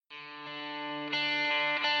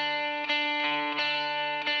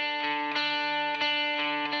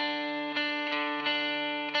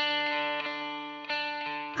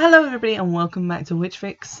Hello everybody and welcome back to Witch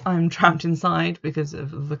Fix. I'm trapped inside because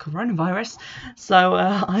of the coronavirus. So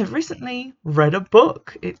I've recently read a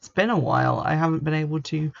book. It's been a while. I haven't been able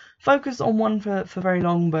to focus on one for very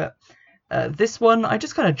long, but this one I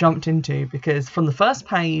just kind of jumped into because from the first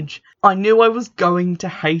page I knew I was going to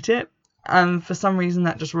hate it, and for some reason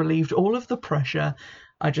that just relieved all of the pressure.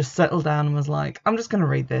 I just settled down and was like, I'm just going to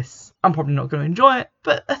read this. I'm probably not going to enjoy it,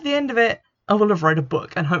 but at the end of it I will have read a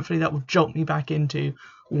book, and hopefully that will jolt me back into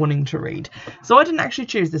wanting to read. So I didn't actually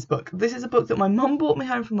choose this book. This is a book that my mum brought me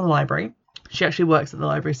home from the library. She actually works at the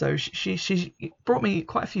library, so she brought me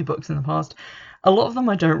quite a few books in the past. A lot of them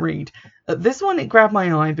I don't read. This one, it grabbed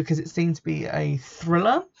my eye because it seemed to be a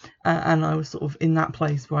thriller, and I was sort of in that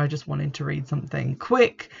place where I just wanted to read something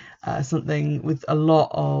quick, something with a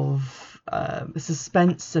lot of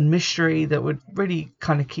suspense and mystery that would really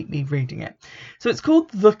kind of keep me reading it. So it's called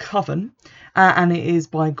The Coven, and it is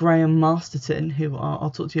by Graham Masterton, who I'll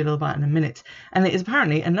talk to you a little about in a minute, and it is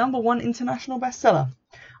apparently a #1 international bestseller.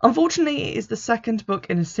 Unfortunately, it is the second book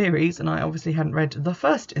in a series, and I obviously hadn't read the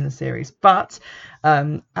first in the series, but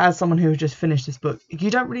as someone who has just finished this book, you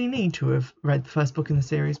don't really need to have read the first book in the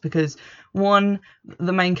series because, one,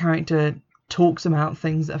 the main character talks about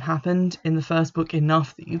things that have happened in the first book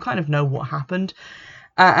enough that you kind of know what happened,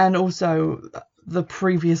 and also the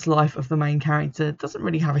previous life of the main character doesn't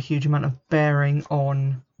really have a huge amount of bearing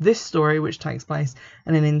on this story, which takes place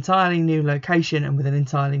in an entirely new location and with an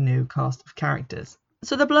entirely new cast of characters.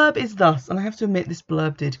 So the blurb is thus, and I have to admit this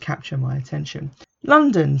blurb did capture my attention.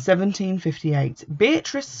 London, 1758.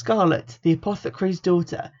 Beatrice Scarlett, the apothecary's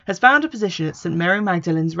daughter, has found a position at St Mary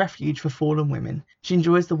Magdalene's Refuge for Fallen Women. She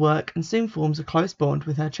enjoys the work and soon forms a close bond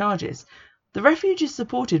with her charges. The refuge is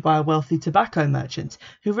supported by a wealthy tobacco merchant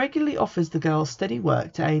who regularly offers the girls steady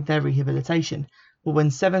work to aid their rehabilitation. But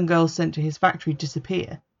when 7 girls sent to his factory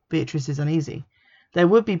disappear, Beatrice is uneasy. Their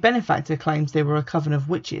would-be benefactor claims they were a coven of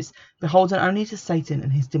witches, beholden only to Satan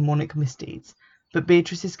and his demonic misdeeds. But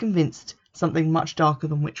Beatrice is convinced something much darker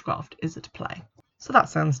than witchcraft is at play. So that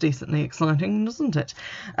sounds decently exciting, doesn't it?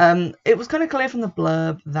 It was kind of clear from the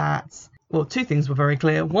blurb that, well, 2 things were very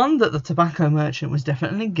clear. One, that the tobacco merchant was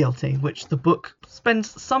definitely guilty, which the book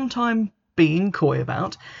spends some time being coy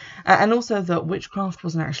about, and also that witchcraft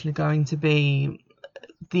wasn't actually going to be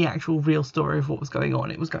the actual real story of what was going on.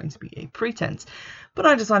 It was going to be a pretense. But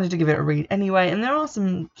I decided to give it a read anyway, and there are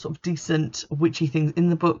some sort of decent witchy things in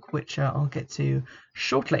the book, which I'll get to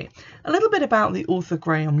shortly. A little bit about the author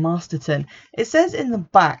Graham Masterton. It says in the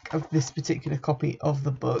back of this particular copy of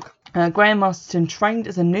the book, Graham Masterton trained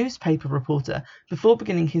as a newspaper reporter before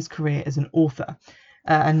beginning his career as an author,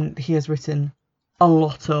 and he has written a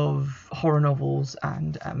lot of horror novels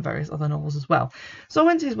and various other novels as well. So I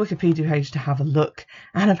went to his Wikipedia page to have a look,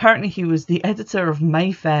 and apparently he was the editor of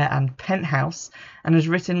Mayfair and Penthouse and has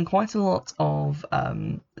written quite a lot of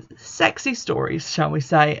sexy stories, shall we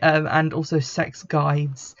say, and also sex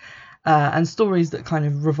guides and stories that kind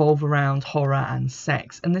of revolve around horror and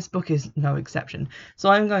sex, and this book is no exception.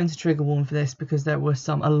 So I'm going to trigger warn for this because there were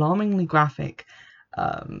some alarmingly graphic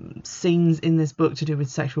scenes in this book to do with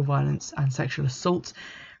sexual violence and sexual assault.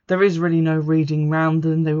 There is really no reading round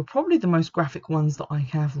them. They were probably the most graphic ones that I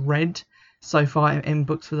have read so far in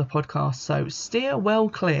books for the podcast, so steer well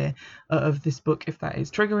clear of this book if that is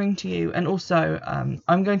triggering to you. And also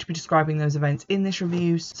I'm going to be describing those events in this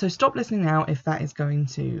review, so stop listening now if that is going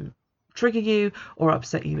to trigger you or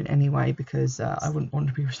upset you in any way, because I wouldn't want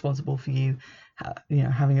to be responsible for you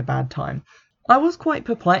having a bad time. I was quite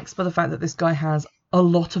perplexed by the fact that this guy has a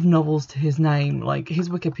lot of novels to his name. Like, his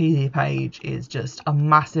Wikipedia page is just a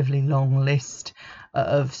massively long list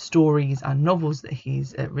of stories and novels that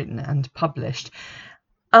he's written and published.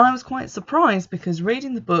 And I was quite surprised because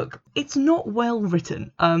reading the book, it's not well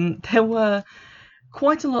written. There were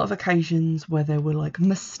quite a lot of occasions where there were like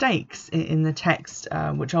mistakes in the text,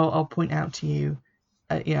 which I'll point out to you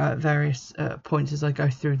at various points as I go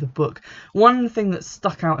through the book. One thing that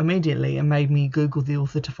stuck out immediately and made me Google the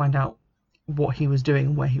author to find out what he was doing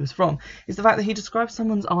and where he was from is the fact that he describes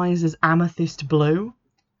someone's eyes as amethyst blue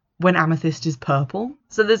when amethyst is purple.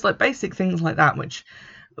 So there's like basic things like that which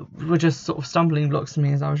were just sort of stumbling blocks to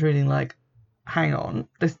me as I was reading, like, hang on,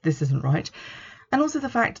 this isn't right. And also the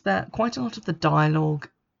fact that quite a lot of the dialogue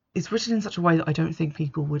is written in such a way that I don't think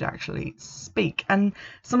people would actually speak, and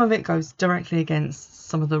some of it goes directly against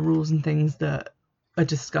some of the rules and things that are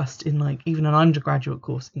discussed in like even an undergraduate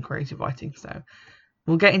course in creative writing. So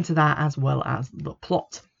we'll get into that as well as the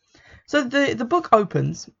plot. So the book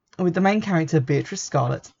opens with the main character Beatrice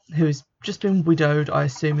Scarlett, who's just been widowed, I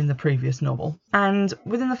assume, in the previous novel. And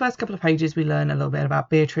within the first couple of pages, we learn a little bit about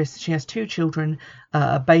Beatrice. She has 2 children,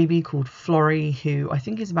 a baby called Florrie, who I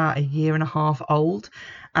think is about 1.5 years old,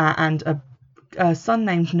 and a son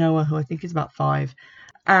named Noah, who I think is about 5.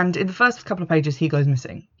 And in the first couple of pages, he goes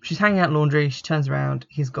missing. She's hanging out laundry, she turns around,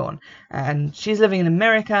 he's gone. And she's living in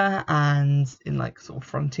America and in like sort of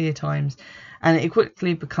frontier times. And it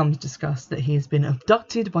quickly becomes discussed that he has been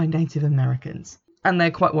abducted by Native Americans. And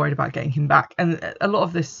they're quite worried about getting him back. And a lot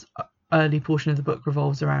of this early portion of the book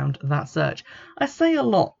revolves around that search. I say a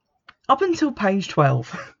lot, up until page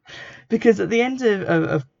 12. Because at the end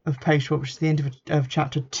of page 12, which is the end of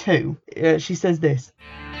chapter 2, she says this.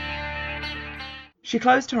 She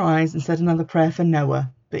closed her eyes and said another prayer for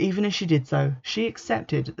Noah, but even as she did so, she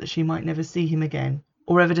accepted that she might never see him again,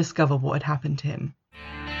 or ever discover what had happened to him.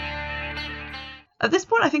 At this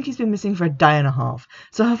point, I think he's been missing for 1.5 days.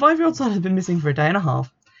 So her 5-year-old son has been missing for 1.5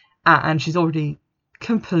 days, and she's already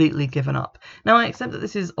completely given up. Now, I accept that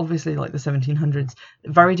this is obviously like the 1700s,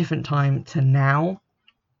 very different time to now,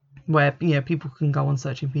 where, you know, people can go on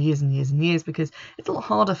searching for years and years and years, because it's a lot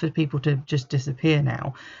harder for people to just disappear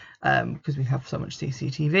now. Because we have so much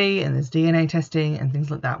CCTV and there's DNA testing and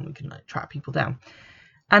things like that, and we can like track people down.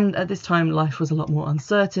 And at this time, life was a lot more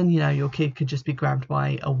uncertain. You know, your kid could just be grabbed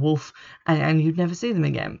by a wolf and you'd never see them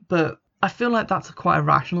again. But I feel like that's quite a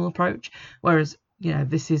rational approach. Whereas, you know,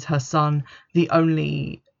 this is her son, the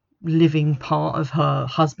only living part of her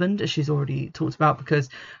husband, as she's already talked about, because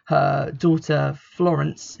her daughter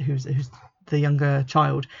Florence, who's the younger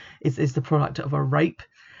child, is the product of a rape.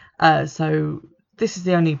 So this is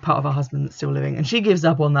the only part of her husband that's still living, and she gives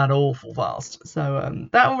up on that awful fast. So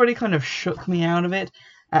that already kind of shook me out of it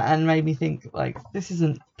and made me think, like, this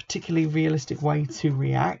isn't a particularly realistic way to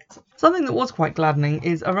react. Something that was quite gladdening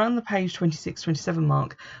is around the page 26, 27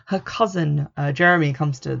 mark, her cousin Jeremy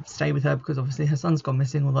comes to stay with her because obviously her son's gone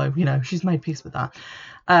missing, although, you know, she's made peace with that.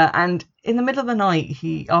 And in the middle of the night,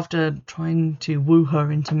 he, after trying to woo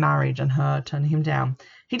her into marriage and her turning him down,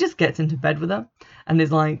 he just gets into bed with her and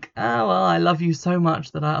is like, oh, well, I love you so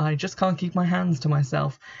much that I just can't keep my hands to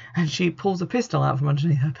myself. And she pulls a pistol out from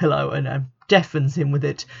underneath her pillow and deafens him with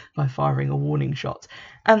it by firing a warning shot.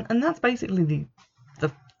 And that's basically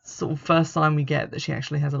the sort of first sign we get that she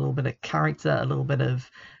actually has a little bit of character, a little bit of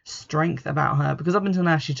strength about her. Because up until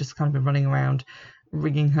now, she's just kind of been running around,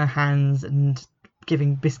 wringing her hands and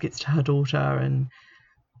giving biscuits to her daughter and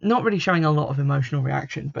not really showing a lot of emotional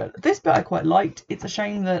reaction. But this bit I quite liked. It's a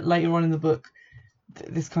shame that later on in the book,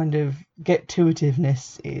 this kind of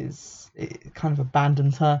get-to-itiveness it kind of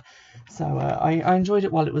abandons her. So I enjoyed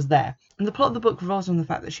it while it was there. And the plot of the book revolves on the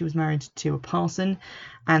fact that she was married to a parson,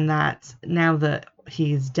 and that now that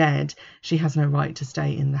he is dead, she has no right to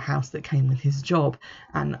stay in the house that came with his job.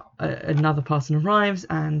 And another parson arrives,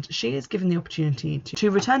 and she is given the opportunity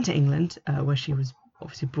to return to England, where she was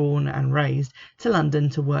obviously born and raised, to London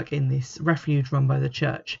to work in this refuge run by the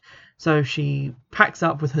church. So she packs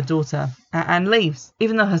up with her daughter and leaves.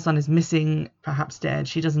 Even though her son is missing, perhaps dead,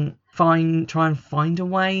 she doesn't try and find a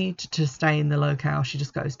way to stay in the locale. She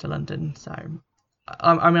just goes to London. So,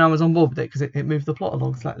 I mean, I was on board with it because it moved the plot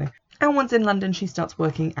along slightly. And once in London, she starts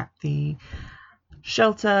working at the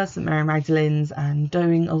shelter, St Mary Magdalene's, and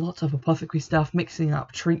doing a lot of apothecary stuff, mixing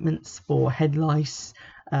up treatments for head lice,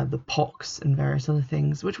 the pox and various other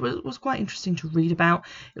things, which was quite interesting to read about.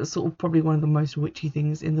 It was sort of probably one of the most witchy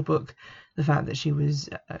things in the book, the fact that she was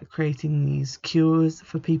creating these cures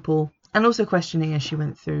for people, and also questioning as she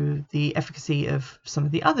went through the efficacy of some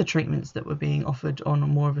of the other treatments that were being offered on a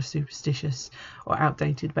more of a superstitious or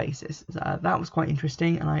outdated basis. That was quite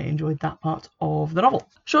interesting, and I enjoyed that part of the novel.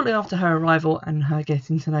 Shortly after her arrival and her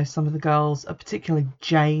getting to know some of the girls, particularly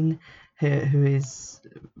Jane, who is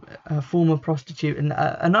a former prostitute and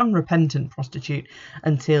an unrepentant prostitute,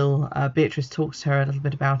 until Beatrice talks to her a little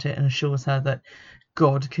bit about it and assures her that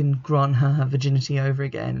God can grant her virginity over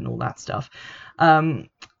again and all that stuff.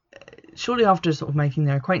 Shortly after sort of making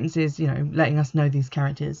their acquaintances, you know, letting us know these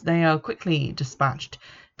characters, they are quickly dispatched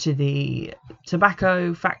to the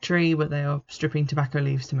tobacco factory where they are stripping tobacco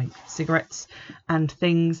leaves to make cigarettes and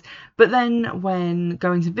things. But then when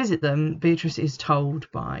going to visit them, Beatrice is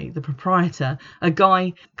told by the proprietor, a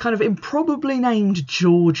guy kind of improbably named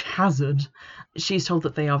George Hazard, she's told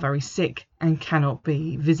that they are very sick and cannot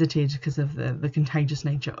be visited because of the contagious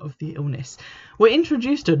nature of the illness. We're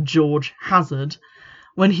introduced to George Hazard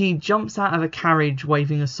when he jumps out of a carriage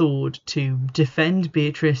waving a sword to defend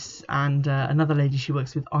Beatrice and another lady she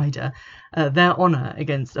works with, Ida, their honour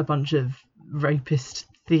against a bunch of rapist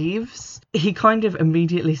thieves. He kind of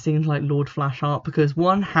immediately seemed like Lord Flashheart because,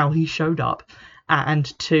 one, how he showed up,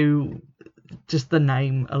 and 2, just the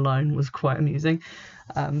name alone was quite amusing.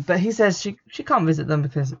 But he says she can't visit them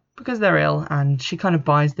because they're ill, and she kind of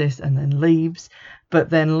buys this and then leaves, but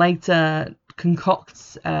then later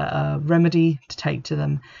concocts a remedy to take to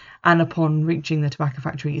them, and upon reaching the tobacco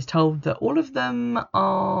factory is told that all of them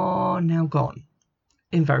are now gone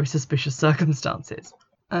in very suspicious circumstances.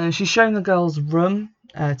 She's shown the girls' room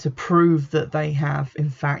to prove that they have in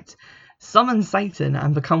fact summoned Satan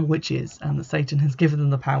and become witches, and that Satan has given them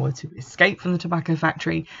the power to escape from the tobacco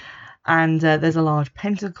factory. And there's a large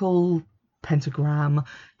pentagram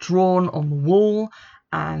drawn on the wall,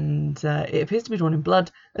 and it appears to be drawn in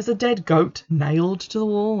blood. There's a dead goat nailed to the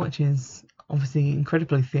wall, which is obviously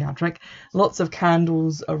incredibly theatric. Lots of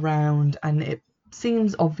candles around, and it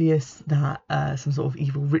seems obvious that some sort of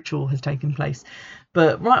evil ritual has taken place.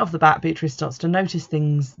 But right off the bat, Beatrice starts to notice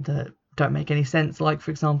things that don't make any sense, like,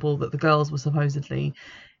 for example, that the girls were supposedly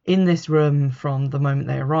in this room from the moment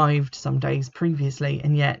they arrived some days previously,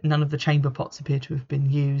 and yet none of the chamber pots appear to have been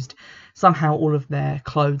used. Somehow all of their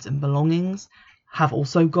clothes and belongings have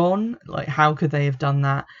also gone. Like, how could they have done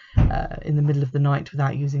that in the middle of the night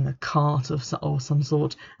without using a cart or some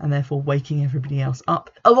sort, and therefore waking everybody else up?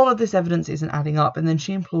 A lot of this evidence isn't adding up, and then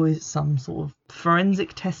she employs some sort of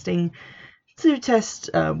forensic testing to test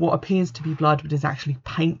what appears to be blood but is actually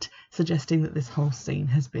paint, suggesting that this whole scene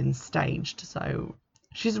has been staged. So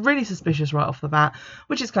she's really suspicious right off the bat,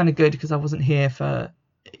 which is kind of good because I wasn't here for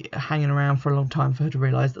hanging around for a long time for her to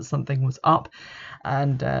realise that something was up.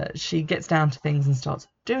 And she gets down to things and starts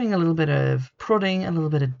doing a little bit of prodding, a little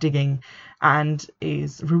bit of digging, and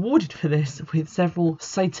is rewarded for this with several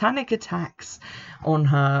satanic attacks on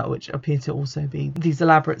her, which appear to also be these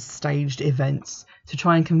elaborate staged events to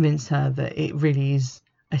try and convince her that it really is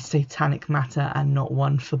a satanic matter and not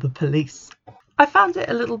one for the police. I found it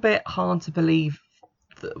a little bit hard to believe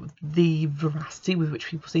the veracity with which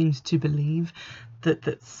people seemed to believe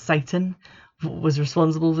that Satan was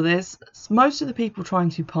responsible for this. Most of the people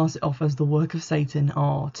trying to pass it off as the work of Satan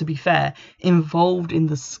are, to be fair, involved in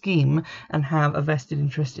the scheme and have a vested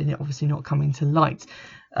interest in it obviously not coming to light.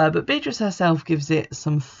 But Beatrice herself gives it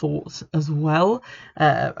some thought as well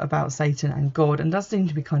about Satan and God, and does seem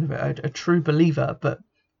to be kind of a true believer, but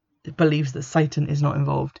believes that Satan is not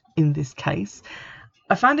involved in this case.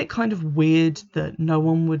 I found it kind of weird that no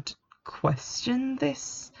one would question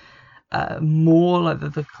this. More like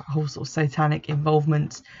the whole sort of satanic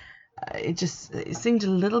involvement. It seemed a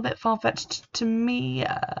little bit far-fetched to me.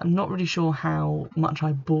 I'm not really sure how much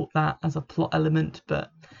I bought that as a plot element,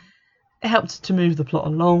 but it helped to move the plot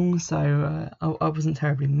along, so I wasn't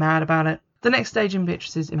terribly mad about it. The next stage in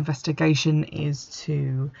Beatrice's investigation is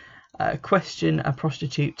to question a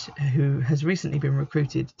prostitute who has recently been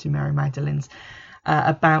recruited to Mary Magdalene's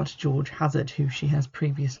about George Hazard, who she has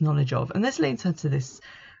previous knowledge of. And this leads her to this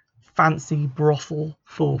fancy brothel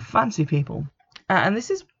for fancy people. And this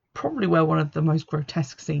is probably where one of the most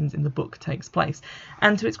grotesque scenes in the book takes place.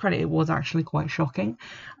 And to its credit, it was actually quite shocking.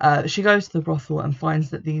 She goes to the brothel and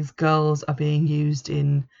finds that these girls are being used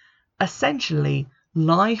in essentially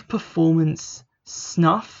live performance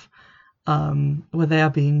snuff, where they are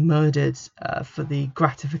being murdered for the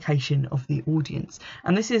gratification of the audience.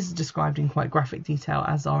 And this is described in quite graphic detail,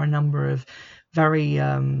 as are a number of very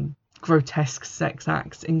grotesque sex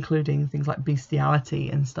acts, including things like bestiality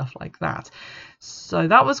and stuff like that. So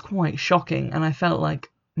that was quite shocking, and I felt like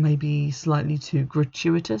maybe slightly too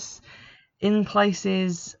gratuitous in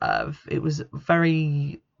places. It was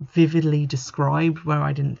very vividly described where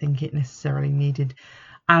I didn't think it necessarily needed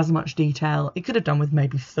as much detail. It could have done with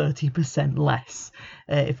maybe 30% less,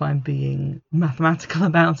 if I'm being mathematical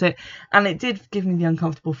about it. And it did give me the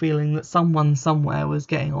uncomfortable feeling that someone somewhere was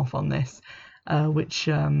getting off on this, which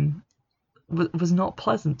was not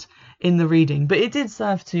pleasant in the reading. But it did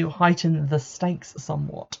serve to heighten the stakes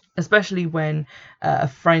somewhat, especially when a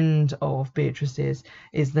friend of Beatrice's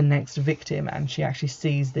is the next victim and she actually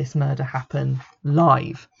sees this murder happen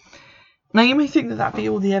live. Now, you may think that that'd be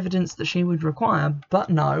all the evidence that she would require, but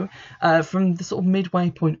no. From the sort of midway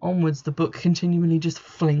point onwards, the book continually just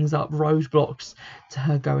flings up roadblocks to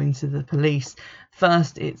her going to the police.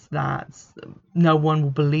 First, it's that no one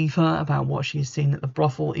will believe her about what she's seen at the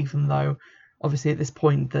brothel, even though, obviously, at this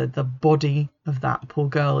point, the body of that poor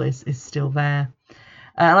girl is still there.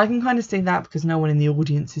 And I can kind of see that because no one in the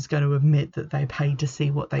audience is going to admit that they paid to see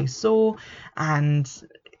what they saw, and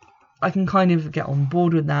I can kind of get on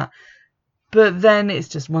board with that. But then it's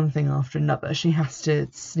just one thing after another. She has to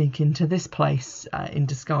sneak into this place in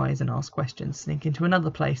disguise and ask questions, sneak into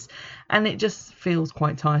another place. And it just feels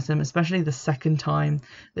quite tiresome, especially the second time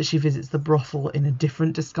that she visits the brothel in a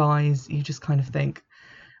different disguise. You just kind of think,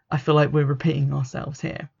 I feel like we're repeating ourselves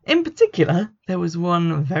here. In particular, there was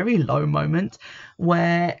one very low moment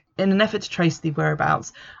where, in an effort to trace the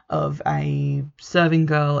whereabouts of a serving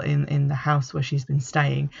girl in the house where she's been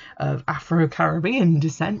staying of Afro-Caribbean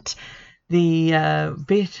descent, the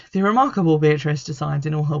remarkable Beatrice decides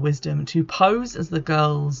in all her wisdom to pose as the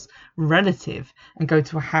girl's relative and go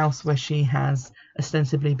to a house where she has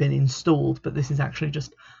ostensibly been installed, but this is actually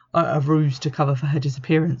just a ruse to cover for her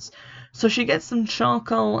disappearance. So she gets some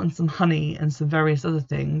charcoal and some honey and some various other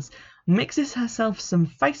things, mixes herself some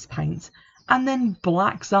face paint, and then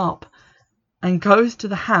blacks up and goes to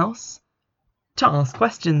the house to ask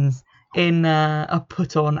questions in a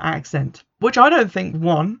put-on accent, which I don't think,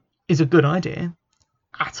 one, is a good idea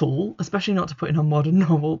at all, especially not to put in a modern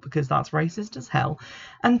novel because that's racist as hell,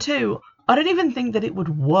 and two, I don't even think that it would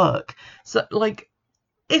work. So, like,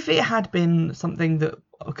 if it had been something that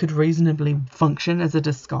could reasonably function as a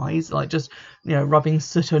disguise, like just, rubbing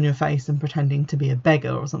soot on your face and pretending to be a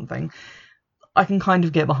beggar or something, I can kind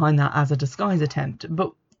of get behind that as a disguise attempt.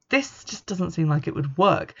 But this just doesn't seem like it would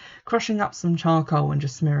work. Crushing up some charcoal and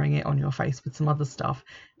just smearing it on your face with some other stuff,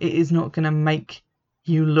 it is not going to make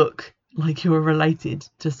you look like you're related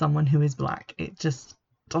to someone who is black. It just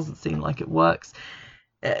doesn't seem like it works.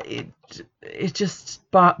 It just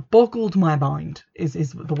boggled my mind, is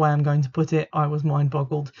the way I'm going to put it. I was mind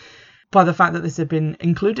boggled by the fact that this had been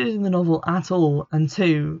included in the novel at all, and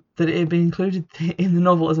two, that it had been included in the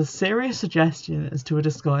novel as a serious suggestion as to a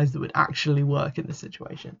disguise that would actually work in this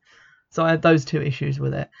situation. So I had those two issues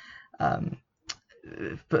with it.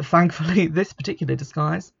 But thankfully, this particular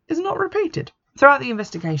disguise is not repeated. Throughout the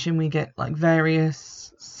investigation, we get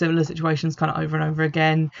various similar situations kind of over and over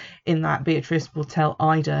again, in that Beatrice will tell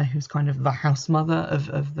Ida, who's kind of the house mother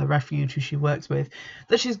of the refuge who she works with,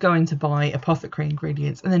 that she's going to buy apothecary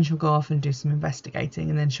ingredients, and then she'll go off and do some investigating,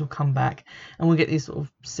 and then she'll come back, and we'll get these sort of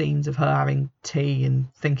scenes of her having tea and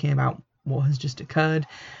thinking about what has just occurred.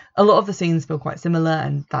 A lot of the scenes feel quite similar,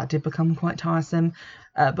 and that did become quite tiresome.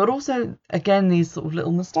 But also, again, these sort of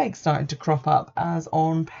little mistakes started to crop up, as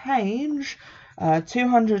on page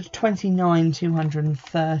 229,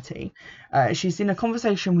 230. She's in a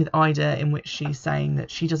conversation with Ida in which she's saying that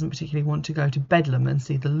she doesn't particularly want to go to Bedlam and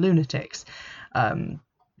see the lunatics.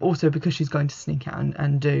 Also because she's going to sneak out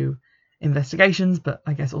and do investigations, but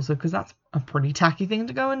I guess also because that's a pretty tacky thing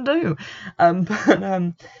to go and do.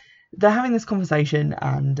 But they're having this conversation,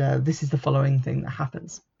 and this is the following thing that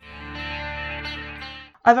happens.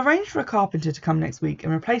 I've arranged for a carpenter to come next week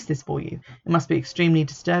and replace this for you. It must be extremely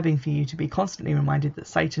disturbing for you to be constantly reminded that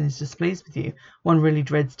Satan is displeased with you. One really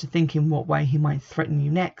dreads to think in what way he might threaten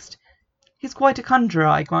you next. He's quite a conjurer,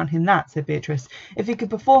 I grant him that, said Beatrice. If he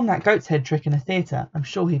could perform that goat's head trick in a theatre, I'm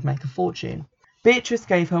sure he'd make a fortune. Beatrice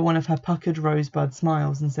gave her one of her puckered rosebud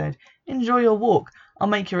smiles and said, Enjoy your walk. I'll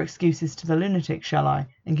make your excuses to the lunatics, shall I,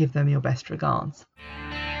 and give them your best regards.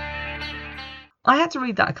 I had to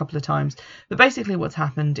read that a couple of times, but basically what's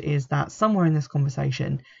happened is that somewhere in this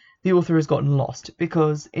conversation, the author has gotten lost,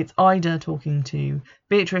 because it's Ida talking to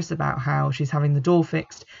Beatrice about how she's having the door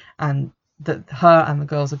fixed, and that her and the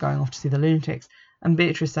girls are going off to see the lunatics, and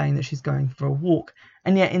Beatrice saying that she's going for a walk.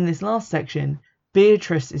 And yet in this last section,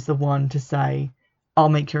 Beatrice is the one to say, I'll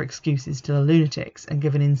make your excuses to the lunatics, and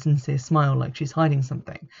give an insincere smile like she's hiding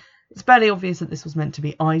something. It's fairly obvious that this was meant to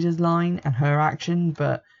be Ida's line and her action,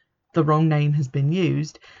 but the wrong name has been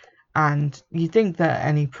used, and you'd think that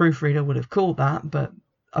any proofreader would have called that, but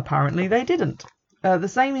apparently they didn't. The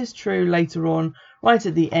same is true later on, right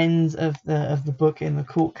at the ends of the book in the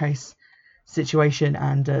court case situation,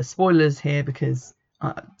 and spoilers here because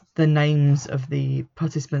the names of the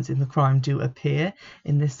participants in the crime do appear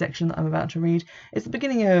in this section that I'm about to read. It's the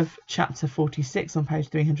beginning of chapter 46 on page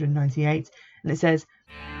 398, and it says,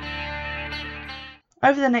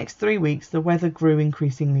 Over the next 3 weeks, the weather grew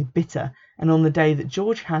increasingly bitter, and on the day that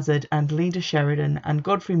George Hazard and Leda Sheridan and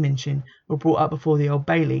Godfrey Minchin were brought up before the Old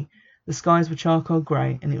Bailey, the skies were charcoal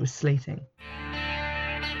grey and it was sleeting.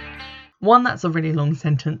 One, that's a really long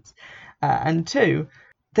sentence, and two,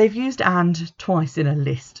 they've used and twice in a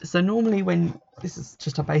list. So normally this is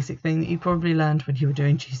just a basic thing that you probably learned when you were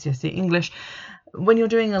doing GCSE English. When you're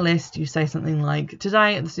doing a list, you say something like,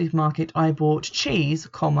 today at the supermarket I bought cheese,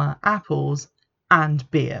 apples, and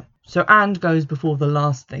beer. So and goes before the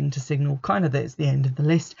last thing to signal kind of that it's the end of the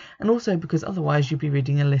list, and also because otherwise you'd be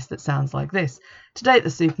reading a list that sounds like this. Today at the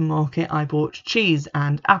supermarket I bought cheese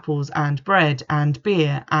and apples and bread and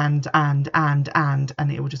beer and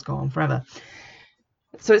it will just go on forever.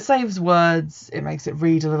 So it saves words, it makes it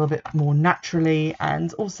read a little bit more naturally,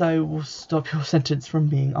 and also will stop your sentence from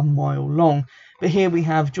being a mile long, But here we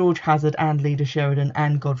have George Hazard and Leda Sheridan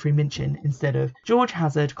and Godfrey Minchin instead of George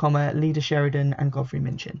Hazard, Leda Sheridan and Godfrey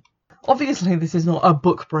Minchin. Obviously, this is not a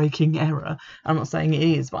book-breaking error. I'm not saying it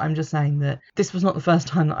is, but I'm just saying that this was not the first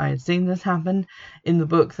time that I had seen this happen. In the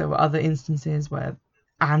book, there were other instances where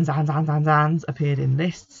Anne's appeared in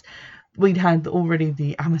lists. We'd had already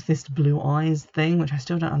the amethyst blue eyes thing, which I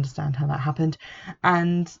still don't understand how that happened.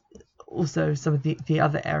 And also some of the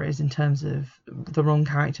other areas in terms of the wrong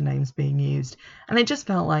character names being used. And it just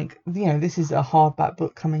felt like, this is a hardback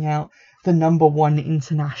book coming out, the #1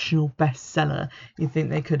 international bestseller. You'd think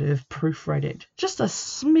they could have proofread it just a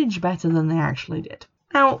smidge better than they actually did.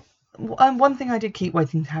 Now, one thing I did keep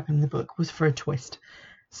waiting to happen in the book was for a twist.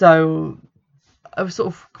 So I was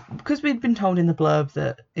because we'd been told in the blurb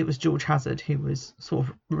that it was George Hazard who was sort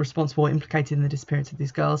of responsible, implicated in the disappearance of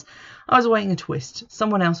these girls, I was awaiting a twist.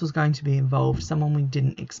 Someone else was going to be involved, someone we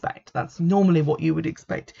didn't expect. That's normally what you would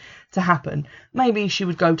expect to happen. Maybe she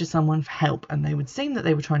would go to someone for help and they would seem that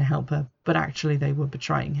they were trying to help her, but actually they were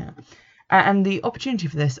betraying her. And the opportunity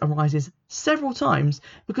for this arises several times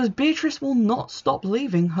because Beatrice will not stop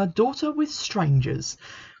leaving her daughter with strangers.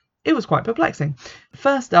 It was quite perplexing.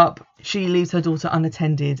 First up, she leaves her daughter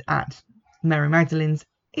unattended at Mary Magdalene's,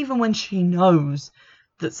 even when she knows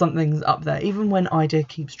that something's up there, even when Ida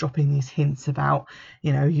keeps dropping these hints about,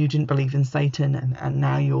 you didn't believe in Satan and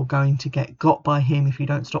now you're going to get got by him if you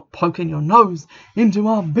don't stop poking your nose into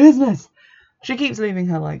our business. She keeps leaving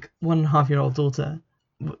her 1.5-year-old daughter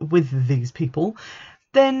with these people.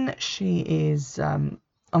 Then she is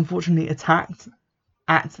unfortunately attacked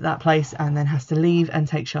at that place and then has to leave and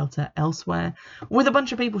take shelter elsewhere with a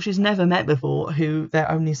bunch of people she's never met before, who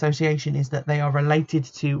their only association is that they are related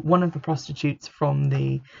to one of the prostitutes from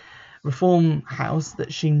the reform house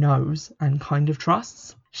that she knows and kind of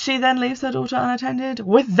trusts. She then leaves her daughter unattended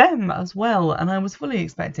with them as well, and I was fully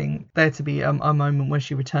expecting there to be a moment where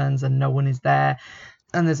she returns and no one is there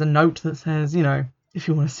and there's a note that says, if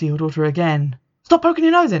you want to see your daughter again, stop poking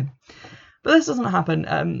your nose in. But this doesn't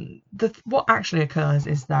happen. What actually occurs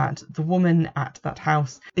is that the woman at that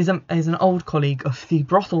house is an old colleague of the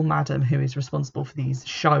brothel madam who is responsible for these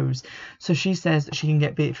shows. So she says that she can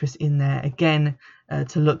get Beatrice in there again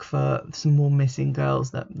to look for some more missing girls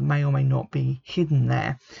that may or may not be hidden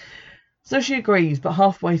there. So she agrees, but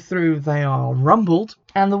halfway through they are rumbled,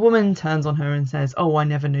 and the woman turns on her and says, "Oh, I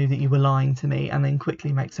never knew that you were lying to me," and then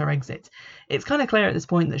quickly makes her exit. It's kind of clear at this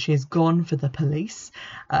point that she has gone for the police,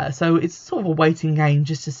 so it's sort of a waiting game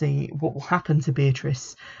just to see what will happen to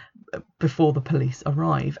Beatrice before the police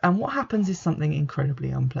arrive, and what happens is something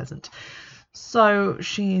incredibly unpleasant. So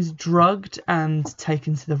she's drugged and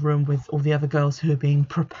taken to the room with all the other girls who are being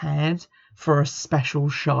prepared for a special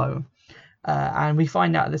show. And we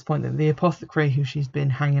find out at this point that the apothecary who she's been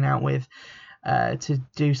hanging out with to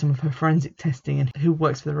do some of her forensic testing and who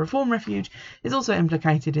works for the Reform Refuge is also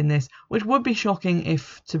implicated in this, which would be shocking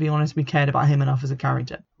if, to be honest, we cared about him enough as a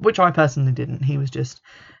character, which I personally didn't. He was just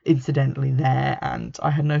incidentally there and I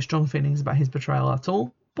had no strong feelings about his portrayal at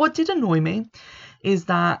all. What did annoy me is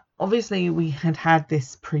that obviously we had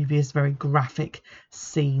this previous very graphic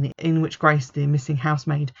scene in which Grace, the missing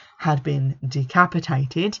housemaid, had been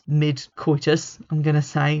decapitated mid-coitus, I'm going to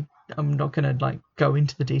say. I'm not going to go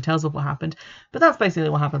into the details of what happened, but that's basically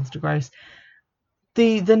what happens to Grace.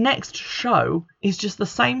 The next show is just the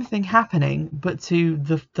same thing happening, but to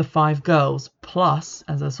the 5 girls, plus,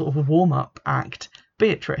 as a sort of warm-up act,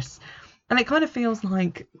 Beatrice. And it kind of feels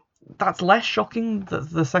like that's less shocking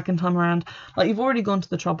the second time around. You've already gone to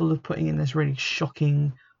the trouble of putting in this really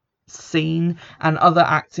shocking scene and other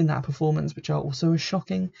acts in that performance which are also as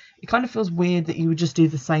shocking. It kind of feels weird that you would just do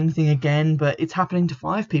the same thing again, but it's happening to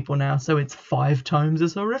 5 people now, so it's 5 times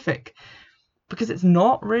as horrific. Because it's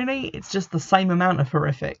not really, it's just the same amount of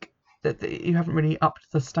horrific. That you haven't really upped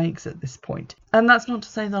the stakes at this point. And that's not to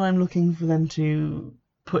say that I'm looking for them to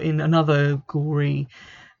put in another gory,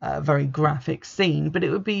 very graphic scene, but it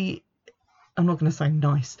would be, I'm not going to say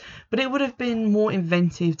nice, but it would have been more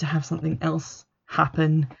inventive to have something else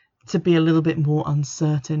happen, to be a little bit more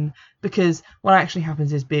uncertain, because what actually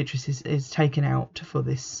happens is Beatrice is taken out for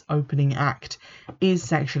this opening act, is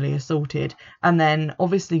sexually assaulted, and then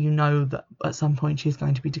obviously you know that at some point she's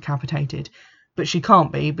going to be decapitated, but she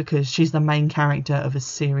can't be because she's the main character of a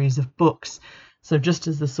series of books. So just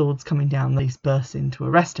as the sword's coming down, the police burst in to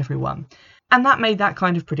arrest everyone. And that made that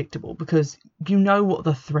kind of predictable because you know what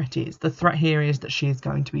the threat is. The threat here is that she is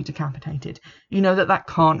going to be decapitated. You know that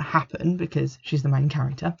can't happen because she's the main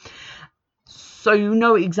character. So you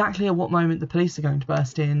know exactly at what moment the police are going to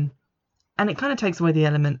burst in. And it kind of takes away the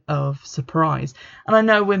element of surprise. And I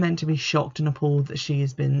know we're meant to be shocked and appalled that she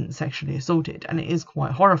has been sexually assaulted. And it is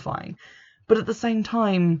quite horrifying. But at the same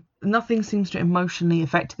time, nothing seems to emotionally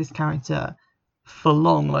affect this character for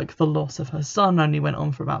long. Like, the loss of her son only went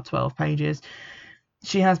on for about 12 pages.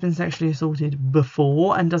 She has been sexually assaulted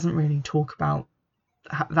before and doesn't really talk about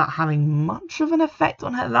that having much of an effect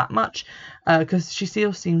on her that much, because she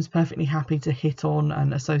still seems perfectly happy to hit on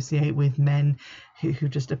and associate with men who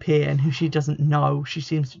just appear and who she doesn't know. She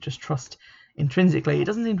seems to just trust intrinsically. It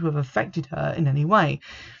doesn't seem to have affected her in any way.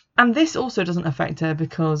 And this also doesn't affect her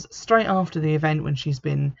because straight after the event, when she's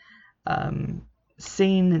been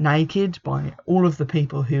seen naked by all of the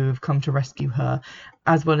people who have come to rescue her,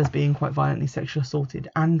 as well as being quite violently sexually assaulted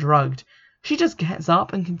and drugged, she just gets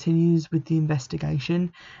up and continues with the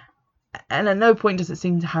investigation. And at no point does it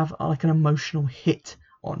seem to have like an emotional hit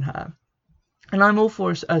on her. And I'm all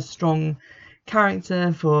for a strong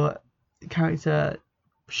character, for character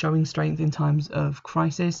showing strength in times of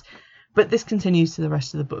crisis. But this continues to the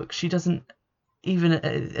rest of the book. She doesn't, even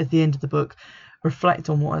at the end of the book, reflect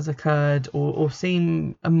on what has occurred or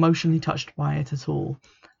seem emotionally touched by it at all,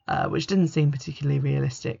 which didn't seem particularly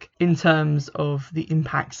realistic in terms of the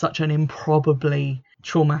impact such an improbably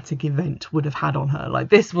traumatic event would have had on her. Like,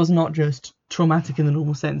 this was not just traumatic in the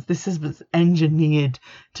normal sense. This was engineered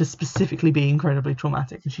to specifically be incredibly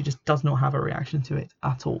traumatic, and she just does not have a reaction to it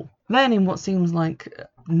at all. Then, in what seems like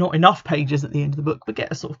not enough pages at the end of the book, we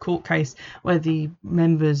get a sort of court case where the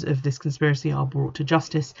members of this conspiracy are brought to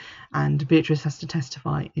justice and Beatrice has to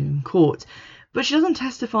testify in court. But she doesn't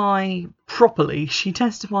testify properly. She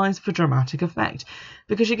testifies for dramatic effect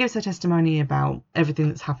because she gives her testimony about everything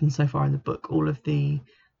that's happened so far in the book, all of the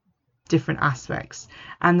different aspects.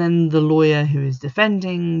 And then the lawyer who is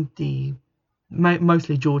defending,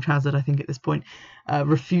 mostly George Hazard, I think at this point,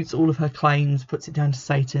 refutes all of her claims, puts it down to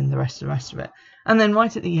Satan, the rest of it. And then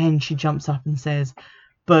right at the end, she jumps up and says,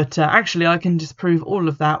 but actually I can disprove all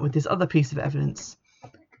of that with this other piece of evidence,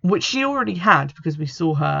 which she already had because we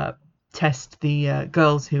saw her test the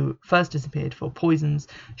girls who first disappeared for poisons.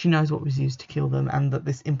 She knows what was used to kill them and that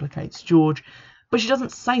this implicates George. But she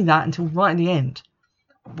doesn't say that until right at the end.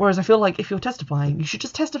 Whereas I feel like if you're testifying, you should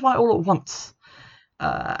just testify all at once.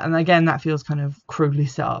 And again, that feels kind of crudely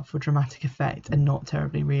set up for dramatic effect and not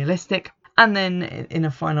terribly realistic. And then in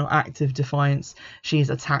a final act of defiance, she is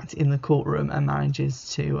attacked in the courtroom and manages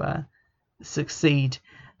to succeed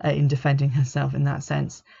in defending herself in that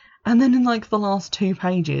sense. And then in like the last 2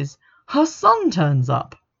 pages, her son turns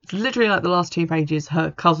up. It's literally like the last 2 pages,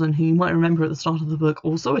 her cousin, who you might remember at the start of the book,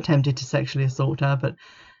 also attempted to sexually assault her. But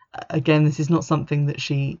again, this is not something that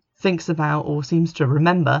she thinks about or seems to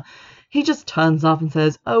remember. He just turns up and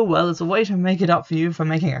says, oh, well, as a way to make it up for you for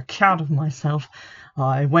making a coward of myself,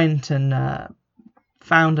 I went and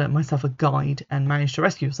found myself a guide and managed to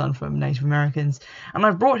rescue your son from Native Americans. And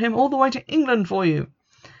I've brought him all the way to England for you.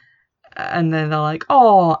 And then they're like,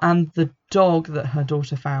 oh, and the dog that her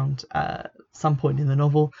daughter found at some point in the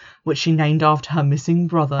novel, which she named after her missing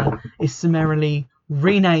brother, is summarily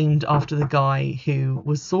renamed after the guy who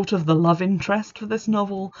was sort of the love interest for this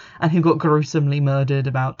novel and who got gruesomely murdered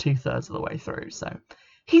about 2/3 of the way through. So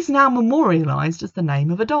he's now memorialised as the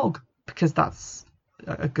name of a dog because that's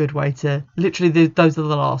a good way to literally those are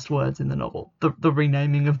the last words in the novel, the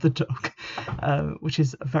renaming of the dog, which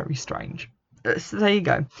is very strange. So there you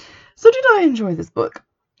go. So did I enjoy this book?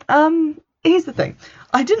 Here's the thing.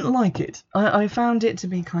 I didn't like it. I found it to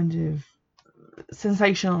be kind of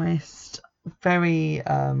sensationalist, very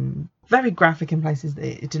graphic in places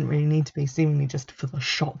that it didn't really need to be, seemingly just for the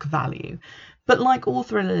shock value. But like all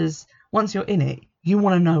thrillers, once you're in it, you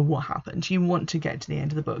want to know what happened. You want to get to the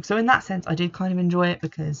end of the book. So in that sense, I did kind of enjoy it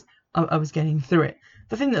because I was getting through it.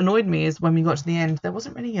 The thing that annoyed me is when we got to the end, there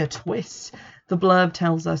wasn't really a twist. The blurb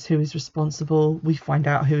tells us who is responsible. We find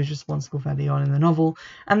out who is responsible fairly on in the novel.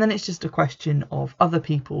 And then it's just a question of other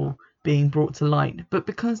people being brought to light. But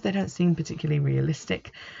because they don't seem particularly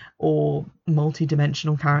realistic or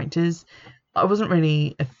multi-dimensional characters, I wasn't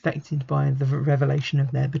really affected by the revelation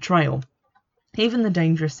of their betrayal. Even the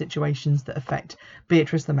dangerous situations that affect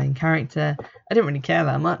Beatrice, the main character, I didn't really care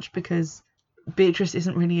that much because Beatrice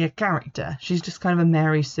isn't really a character. She's just kind of a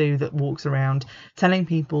Mary Sue that walks around telling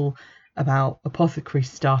people about apothecary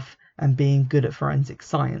stuff and being good at forensic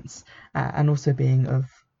science and also being of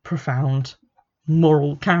profound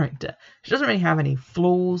moral character. She doesn't really have any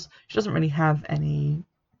flaws. She doesn't really have any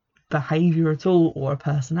behaviour at all or a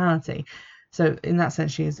personality. So in that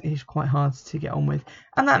sense, she is quite hard to get on with.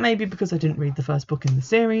 And that may be because I didn't read the first book in the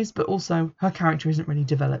series, but also her character isn't really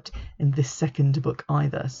developed in this second book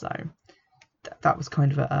either. So that was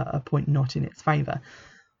kind of a point not in its favour.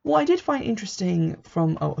 What I did find interesting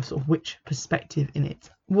from a sort of witch perspective in it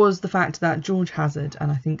was the fact that George Hazard,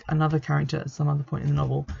 and I think another character at some other point in the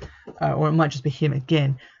novel, or it might just be him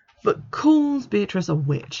again, but calls Beatrice a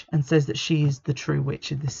witch and says that she is the true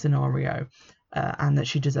witch in this scenario, and that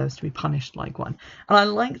she deserves to be punished like one. And I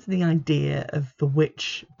liked the idea of the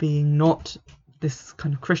witch being not this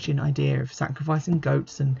kind of Christian idea of sacrificing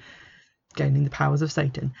goats and gaining the powers of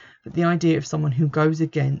Satan, but the idea of someone who goes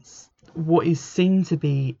against what is seen to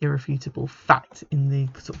be irrefutable fact in the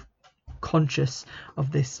sort of conscious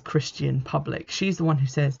of this Christian public. She's the one who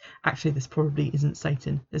says, actually, this probably isn't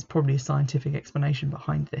Satan. There's probably a scientific explanation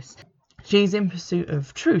behind this. She's in pursuit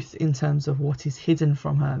of truth in terms of what is hidden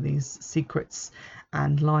from her, these secrets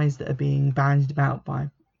and lies that are being bandied about by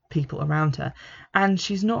people around her. And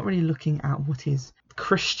she's not really looking at what is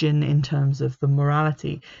Christian in terms of the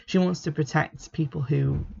morality. She wants to protect people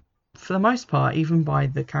who, for the most part, even by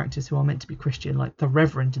the characters who are meant to be Christian, like the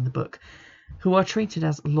Reverend in the book, who are treated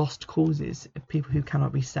as lost causes, people who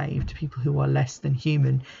cannot be saved, people who are less than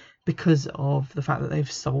human because of the fact that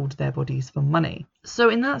they've sold their bodies for money. So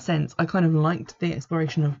in that sense, I kind of liked the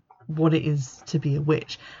exploration of what it is to be a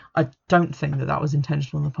witch. I don't think that that was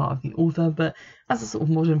intentional on the part of the author, but as a sort of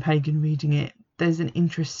modern pagan reading it, there's an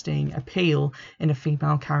interesting appeal in a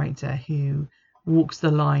female character who walks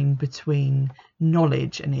the line between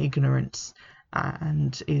knowledge and ignorance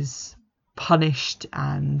and is punished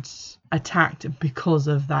and attacked because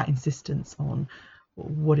of that insistence on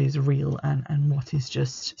what is real and what is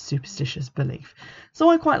just superstitious belief. So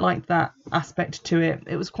I quite liked that aspect to it.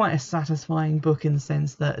 It was quite a satisfying book in the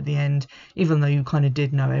sense that at the end, even though you kind of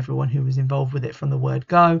did know everyone who was involved with it from the word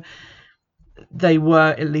go, they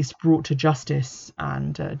were at least brought to justice,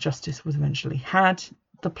 and justice was eventually had.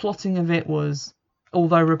 The plotting of it was,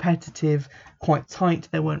 although repetitive, quite tight.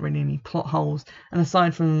 There weren't really any plot holes, and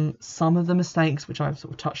aside from some of the mistakes which I've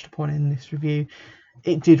sort of touched upon in this review,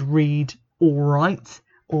 it did read all right,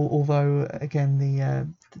 although again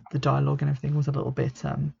the dialogue and everything was a little bit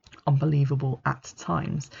unbelievable at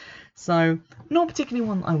times. So not particularly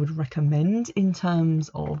one I would recommend in terms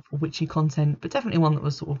of witchy content, but definitely one that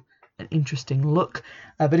was sort of an interesting look.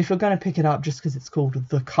 But if you're going to pick it up just because it's called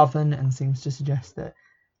The Coven and seems to suggest that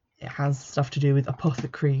it has stuff to do with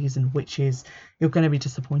apothecaries and witches, you're going to be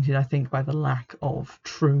disappointed, I think, by the lack of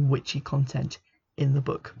true witchy content in the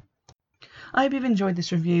book. I hope you've enjoyed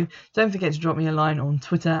this review. Don't forget to drop me a line on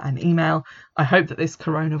Twitter and email. I hope that this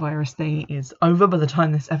coronavirus thing is over by the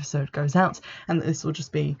time this episode goes out, and that this will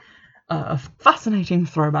just be a fascinating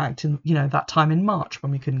throwback to, that time in March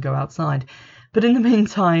when we couldn't go outside. But in the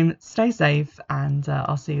meantime, stay safe, and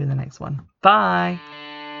I'll see you in the next one. Bye!